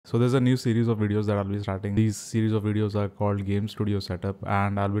So there's a new series of videos that I'll be starting. These series of videos are called Game Studio Setup,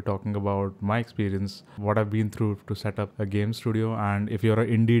 and I'll be talking about my experience, what I've been through to set up a game studio. And if you're an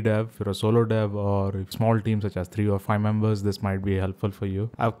indie dev, if you're a solo dev, or a small team such as 3 or 5 members, this might be helpful for you.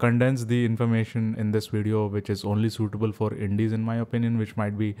 I've condensed the information in this video, which is only suitable for indies in my opinion, which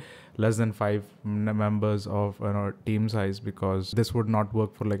might be less than 5 members of team size, because this would not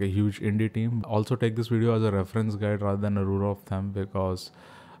work for like a huge indie team. Also take this video as a reference guide rather than a rule of thumb, because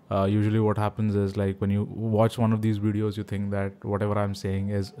usually what happens is, like, when you watch one of these videos, you think that whatever I'm saying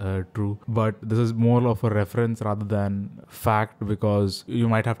is true, but this is more of a reference rather than fact, because you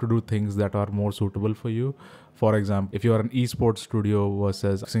might have to do things that are more suitable for you. For example, if you are an esports studio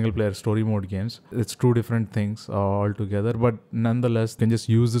versus single player story mode games, it's two different things altogether, but nonetheless, you can just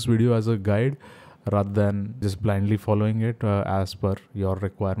use this video as a guide rather than just blindly following it as per your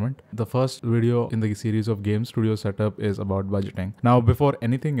requirement. The first video in the series of Game Studio Setup is about budgeting. Now, before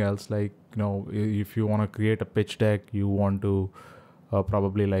anything else, like, if you want to create a pitch deck, you want to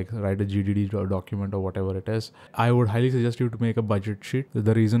probably like write a GDD document or whatever it is, I would highly suggest you to make a budget sheet.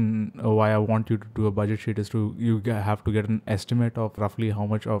 The reason why I want you to do a budget sheet is you have to get an estimate of roughly how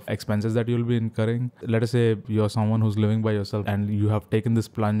much of expenses that you'll be incurring. Let us say you're someone who's living by yourself and you have taken this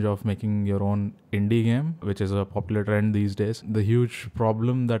plunge of making your own indie game, which is a popular trend these days. The huge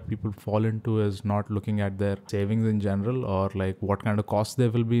problem that people fall into is not looking at their savings in general, or like what kind of costs they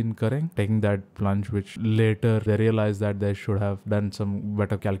will be incurring taking that plunge, which later they realize that they should have done some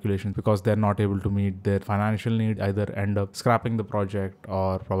better calculations, because they're not able to meet their financial need, either end up scrapping the project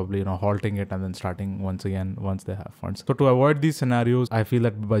or probably halting it and then starting once again once they have funds. So to avoid these scenarios, I feel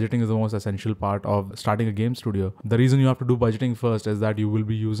that budgeting is the most essential part of starting a game studio. The reason you have to do budgeting first is that you will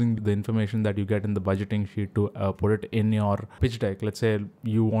be using the information that you get in the budgeting sheet to put it in your pitch deck. Let's say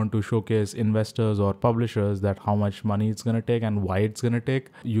you want to showcase investors or publishers that how much money it's going to take and why it's going to take.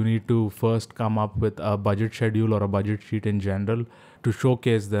 You need to first come up with a budget schedule or a budget sheet in general to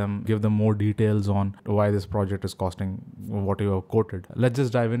showcase them, give them more details on why this project is costing what you have quoted. Let's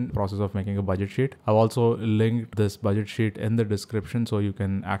just dive in the process of making a budget sheet. I've also linked this budget sheet in the description, so you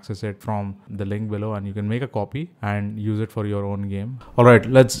can access it from the link below and you can make a copy and use it for your own game. All right,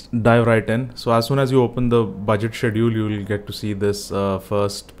 let's dive right in. So as soon as you open the budget schedule, you will get to see this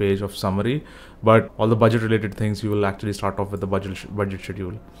first page of summary, but all the budget related things, you will actually start off with the budget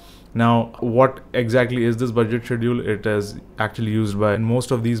schedule. Now, what exactly is this budget schedule? It is actually used by, in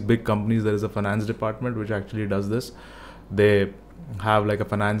most of these big companies, there is a finance department which actually does this. They have like a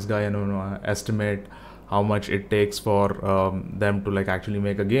finance guy and estimate how much it takes for them to like actually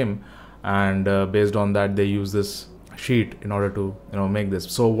make a game, and based on that they use this sheet in order to make this.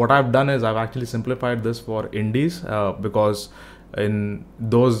 So what I've done is I've actually simplified this for indies, because in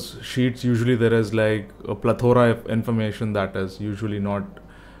those sheets usually there is like a plethora of information that is usually not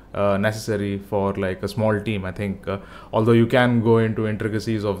necessary for like a small team. I think although you can go into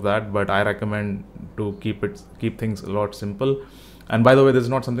intricacies of that, but I recommend to keep things a lot simple. And by the way, this is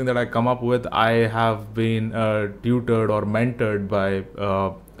not something that I come up with. I have been tutored or mentored by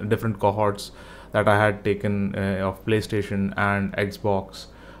different cohorts that I had taken of PlayStation and Xbox.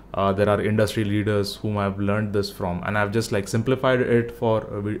 There are industry leaders whom I've learned this from, and I've just like simplified it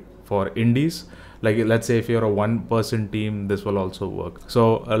for indies. Like, let's say if you're a one-person team, this will also work.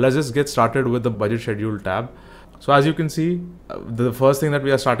 So let's just get started with the budget schedule tab. So as you can see, the first thing that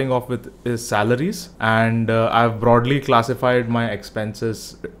we are starting off with is salaries, and I've broadly classified my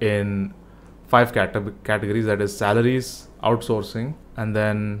expenses in 5 categories, that is salaries, outsourcing, and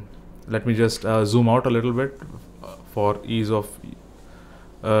then let me just zoom out a little bit for ease of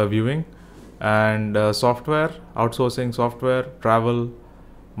viewing, and software, outsourcing software, travel,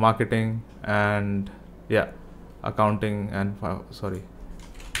 marketing, and accounting, and it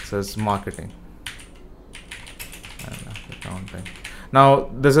says marketing and accounting. Now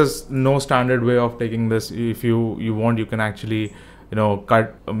this is no standard way of taking this. If you want, you can actually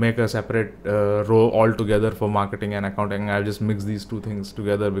make a separate row altogether for marketing and accounting. I'll just mix these two things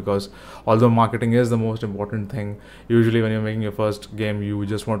together, because although marketing is the most important thing, usually when you're making your first game, you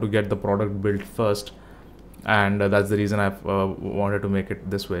just want to get the product built first, and that's the reason I've wanted to make it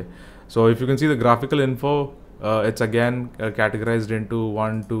this way. So if you can see the graphical info, it's again categorized into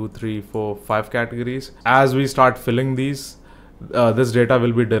 1, 2, 3, 4, 5 categories. As we start filling these, this data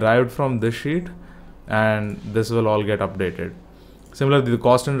will be derived from this sheet, and this will all get updated. Similarly, the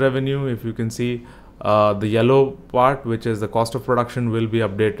cost and revenue, if you can see, the yellow part, which is the cost of production, will be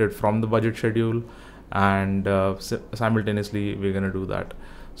updated from the budget schedule, and simultaneously we're going to do that.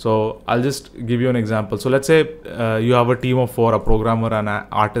 So I'll just give you an example. So let's say you have a team of 4, a programmer, an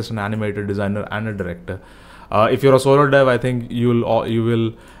artist, an animator, designer, and a director. If you're a solo dev, I think you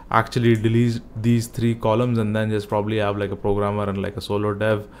will actually delete these 3 columns and then just probably have like a programmer and like a solo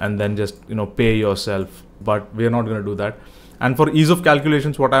dev and then just, you know, pay yourself. But we're not going to do that. And for ease of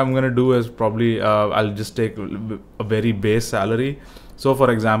calculations, what I'm going to do is probably I'll just take a very base salary. So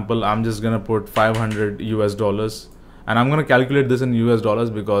for example, I'm just going to put $500 and I'm going to calculate this in US dollars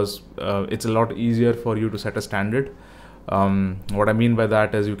because it's a lot easier for you to set a standard. What I mean by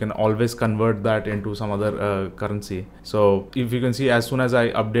that is you can always convert that into some other currency. So if you can see, as soon as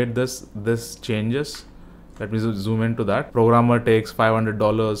I update this changes. Let me zoom into that. Programmer takes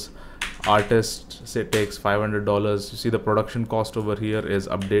 $500, artist say takes $500. You see the production cost over here is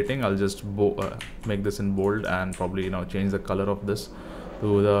updating. I'll just make this in bold and probably, you know, change the color of this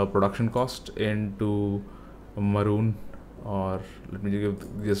to the production cost into maroon, or let me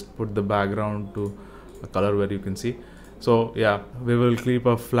just put the background to a color where you can see. So yeah, we will keep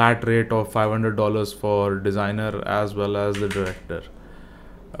a flat rate of $500 for designer as well as the director.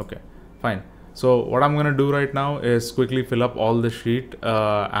 Okay, fine. So what I'm gonna do right now is quickly fill up all the sheet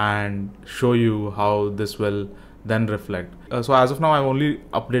and show you how this will then reflect. So as of now, I've only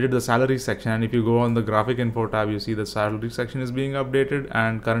updated the salary section, and if you go on the graphic info tab, you see the salary section is being updated,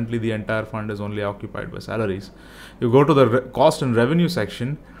 and currently the entire fund is only occupied by salaries. You go to the cost and revenue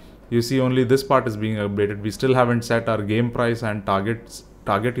section, you see only this part is being updated. We still haven't set our game price and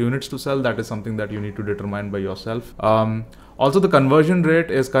target units to sell. That is something that you need to determine by yourself. Also, the conversion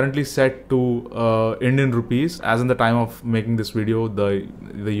rate is currently set to Indian rupees. As in the time of making this video, the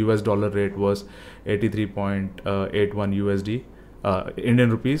US dollar rate was 83.81 USD Indian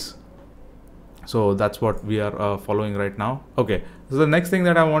rupees. So that's what we are following right now. Okay, so the next thing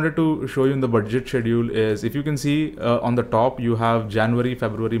that I wanted to show you in the budget schedule is, if you can see on the top, you have January,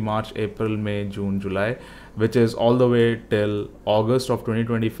 February, March, April, May, June, July, which is all the way till August of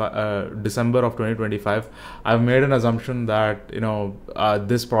 2025, December of 2025. I've made an assumption that, you know,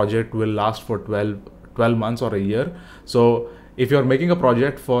 this project will last for 12 months or a year. So if you're making a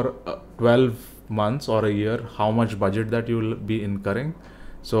project for 12 months or a year, how much budget that you will be incurring?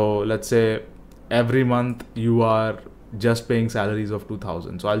 So let's say every month you are just paying salaries of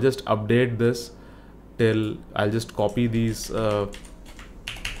 2,000. So I'll just update this till, I'll just copy these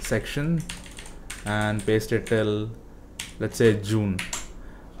section and paste it till, let's say June.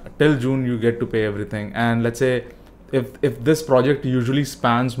 Till June you get to pay everything. And let's say if this project usually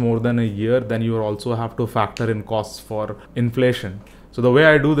spans more than a year, then you also have to factor in costs for inflation. So the way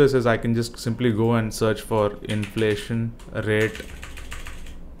I do this is I can just simply go and search for inflation rate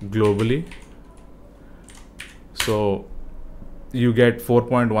globally. So you get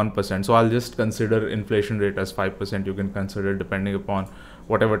 4.1%. So I'll just consider inflation rate as 5%. You can consider depending upon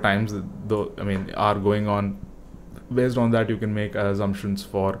whatever times are going on. Based on that, you can make assumptions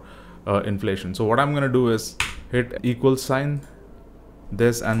for inflation. So what I'm going to do is hit equal sign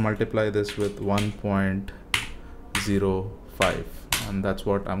this and multiply this with 1.05, and that's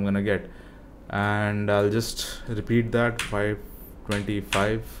what I'm going to get. And I'll just repeat that,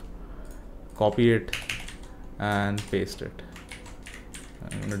 525, copy it and paste it.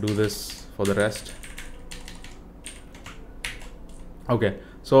 I'm going to do this for the rest. Okay,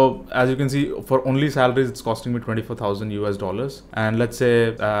 so as you can see, for only salaries it's costing me 24,000 US dollars. And let's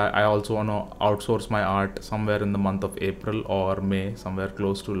say I also want to outsource my art somewhere in the month of April or May, somewhere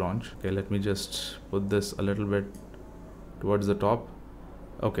close to launch. Okay, let me just put this a little bit towards the top.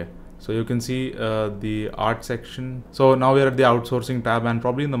 Okay, so you can see the art section. So now we're at the outsourcing tab, and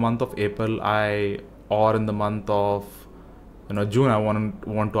probably in the month of April or in the month of June, I want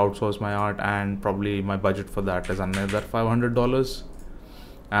to outsource my art, and probably my budget for that is another $500.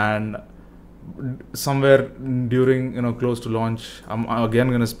 And somewhere during close to launch, I'm again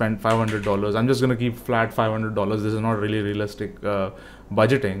gonna spend $500. I'm just gonna keep flat $500. This is not really realistic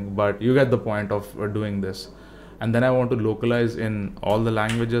budgeting, but you get the point of doing this. And then I want to localize in all the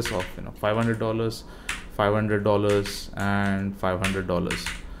languages of $500, $500, and $500.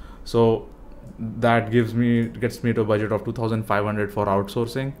 So that gets me to a budget of 2,500 for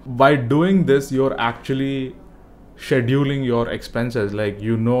outsourcing. By doing this, you're actually scheduling your expenses. Like,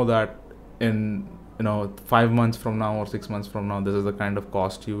 that in 5 months from now or 6 months from now, this is the kind of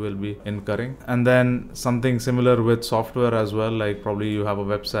cost you will be incurring. And then something similar with software as well. Like, probably you have a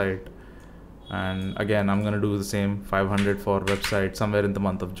website, and again I'm gonna do the same, 500 for website somewhere in the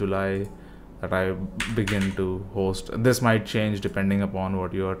month of July that I begin to host. This might change depending upon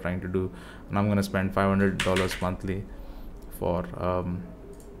what you are trying to do, and I'm gonna spend $500 monthly for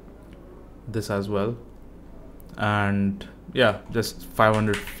this as well. And yeah, just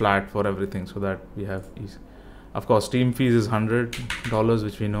 500 flat for everything, so that we have easy. Of course, team fees is $100,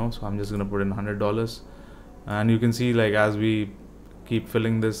 which we know, so I'm just gonna put in $100. And you can see, like, as we keep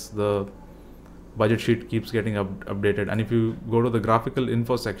filling this, the budget sheet keeps getting updated. And if you go to the graphical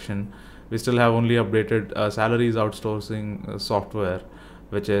info section, we still have only updated salaries outsourcing software,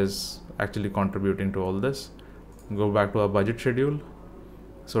 which is actually contributing to all this. Go back to our budget schedule.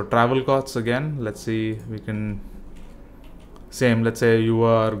 So travel costs again, let's see, we can same, let's say you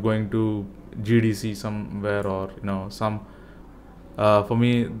are going to GDC somewhere, or some for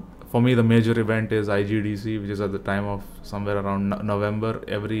me the major event is IGDC, which is at the time of somewhere around November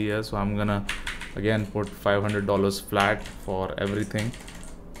every year. So I'm gonna again put $500 flat for everything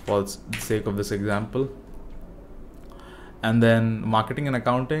for the sake of this example. And then marketing and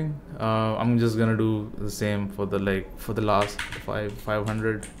accounting, I'm just gonna do the same for the last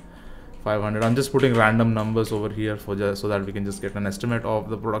 500. I'm just putting random numbers over here for so that we can just get an estimate of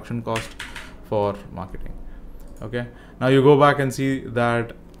the production cost for marketing. Okay, now you go back and see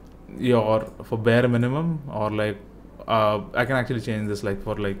that for bare minimum, or I can actually change this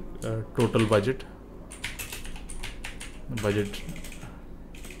for total budget.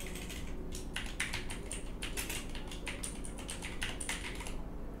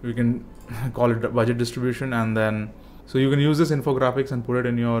 We can call it budget distribution, and then so you can use this infographics and put it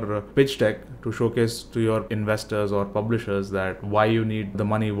in your pitch deck to showcase to your investors or publishers that why you need the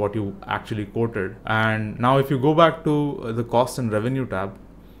money, what you actually quoted. And now if you go back to the cost and revenue tab,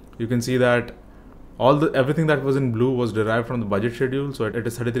 you can see that everything that was in blue was derived from the budget schedule. So it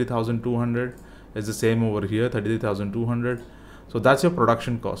is 33,200. It's the same over here, 33,200. So that's your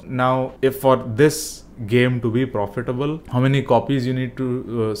production cost. Now, if for this game to be profitable, how many copies you need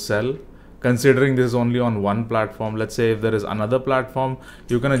to sell? Considering this is only on one platform, let's say if there is another platform,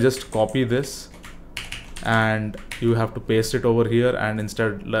 you're gonna just copy this and you have to paste it over here, and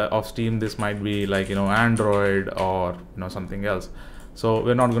instead of Steam, this might be Android or something else. So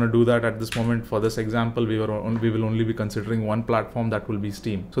we're not going to do that at this moment. For this example, we will only be considering one platform, that will be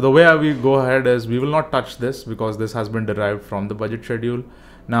Steam. So the way we go ahead is we will not touch this because this has been derived from the budget schedule.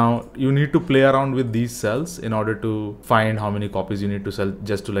 Now you need to play around with these cells in order to find how many copies you need to sell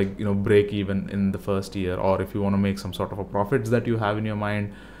just to break even in the first year, or if you want to make some sort of a profits that you have in your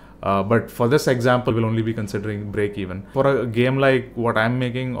mind. But for this example, we'll only be considering break even. For a game like what I'm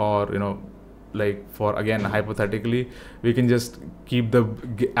making, or for again hypothetically, we can just keep the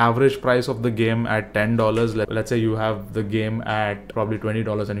average price of the game at $10. Let's say you have the game at probably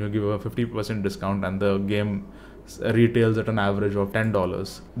 $20 and you give a 50% discount, and the game retails at an average of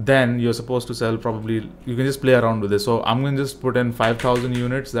 $10. Then you're supposed to sell, probably you can just play around with this. So I'm going to just put in 5,000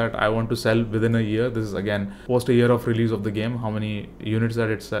 units that I want to sell within a year. This is again post a year of release of the game, how many units that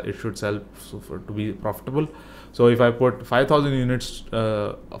it should sell to be profitable. So if I put 5,000 units,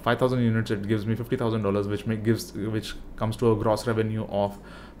 it gives me $50,000, which comes to a gross revenue of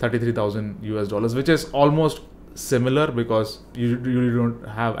 $33,000, which is almost similar because you don't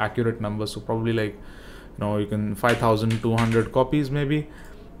have accurate numbers. So probably you can 5,200 copies maybe.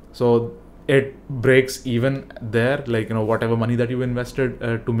 So it breaks even there, whatever money that you invested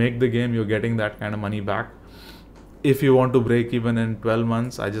to make the game, you're getting that kind of money back. If you want to break even in 12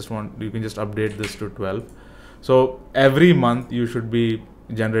 months, you can just update this to 12. So every month you should be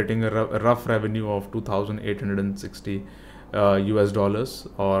generating a rough revenue of 2,860 US dollars,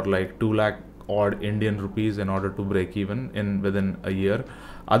 or 2 lakh odd Indian rupees, in order to break even within a year.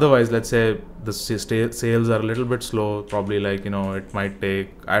 Otherwise, let's say the sales are a little bit slow, probably it might take,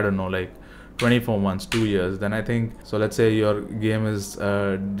 I don't know, 24 months, 2 years. Then I think, so let's say your game is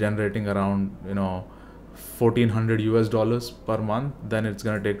generating around 1,400 US dollars per month, then it's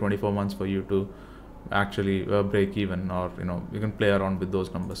going to take 24 months for you to actually break even, or you can play around with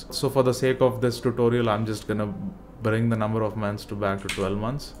those numbers. So for the sake of this tutorial, I'm just gonna bring the number of months back to 12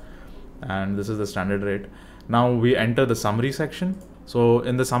 months, and this is the standard rate. Now we enter the summary section. So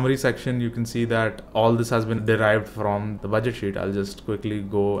in the summary section, you can see that all this has been derived from the budget sheet. I'll just quickly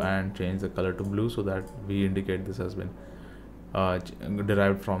go and change the color to blue so that we indicate this has been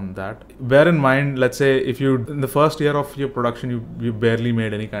derived from that. Bear in mind, let's say if you in the first year of your production, you barely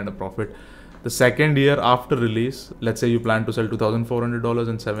made any kind of profit. The second year after release, let's say you plan to sell $2,400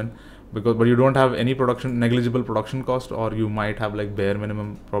 in 7, but you don't have any negligible production cost, or you might have bare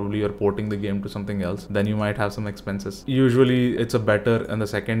minimum, probably you're porting the game to something else, then you might have some expenses. Usually it's a better in the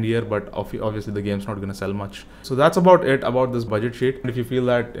second year, but obviously the game's not going to sell much. So that's about it about this budget sheet. And if you feel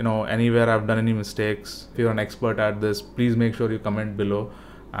that anywhere I've done any mistakes, if you're an expert at this, please make sure you comment below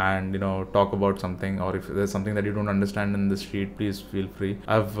and talk about something, or if there's something that you don't understand in this sheet, please feel free.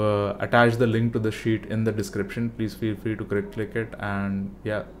 I've attached the link to the sheet in the description. Please feel free to click it, and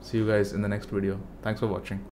yeah, see you guys in the next video. Thanks for watching.